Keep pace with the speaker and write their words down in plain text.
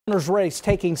Governor's race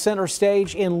taking center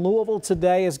stage in Louisville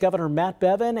today as Governor Matt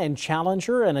Bevin and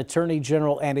challenger and Attorney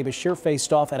General Beshear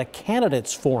faced off at a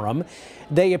candidates forum.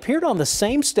 They appeared on the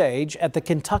same stage at the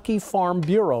Kentucky Farm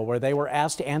Bureau where they were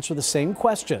asked to answer the same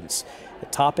questions. The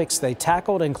topics they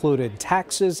tackled included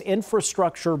taxes,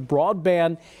 infrastructure,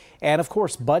 broadband, and of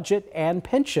course budget and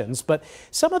pensions. But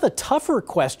some of the tougher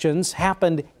questions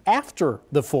happened after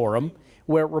the forum,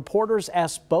 where reporters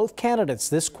asked both candidates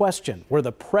this question: were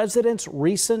the president's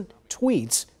recent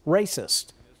tweets racist?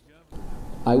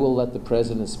 I will let the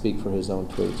president speak for his own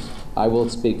tweets. I will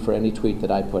speak for any tweet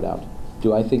that I put out.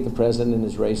 Do I think the president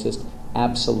is racist?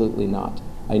 Absolutely not.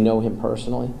 I know him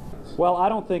personally. Well, I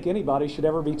don't think anybody should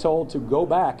ever be told to go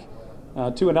back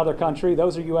to another country.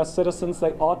 Those are U.S. citizens.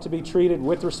 They ought to be treated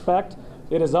with respect.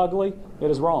 It is ugly. It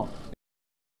is wrong.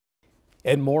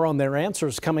 And more on their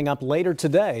answers coming up later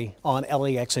today on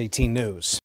LEX 18 News.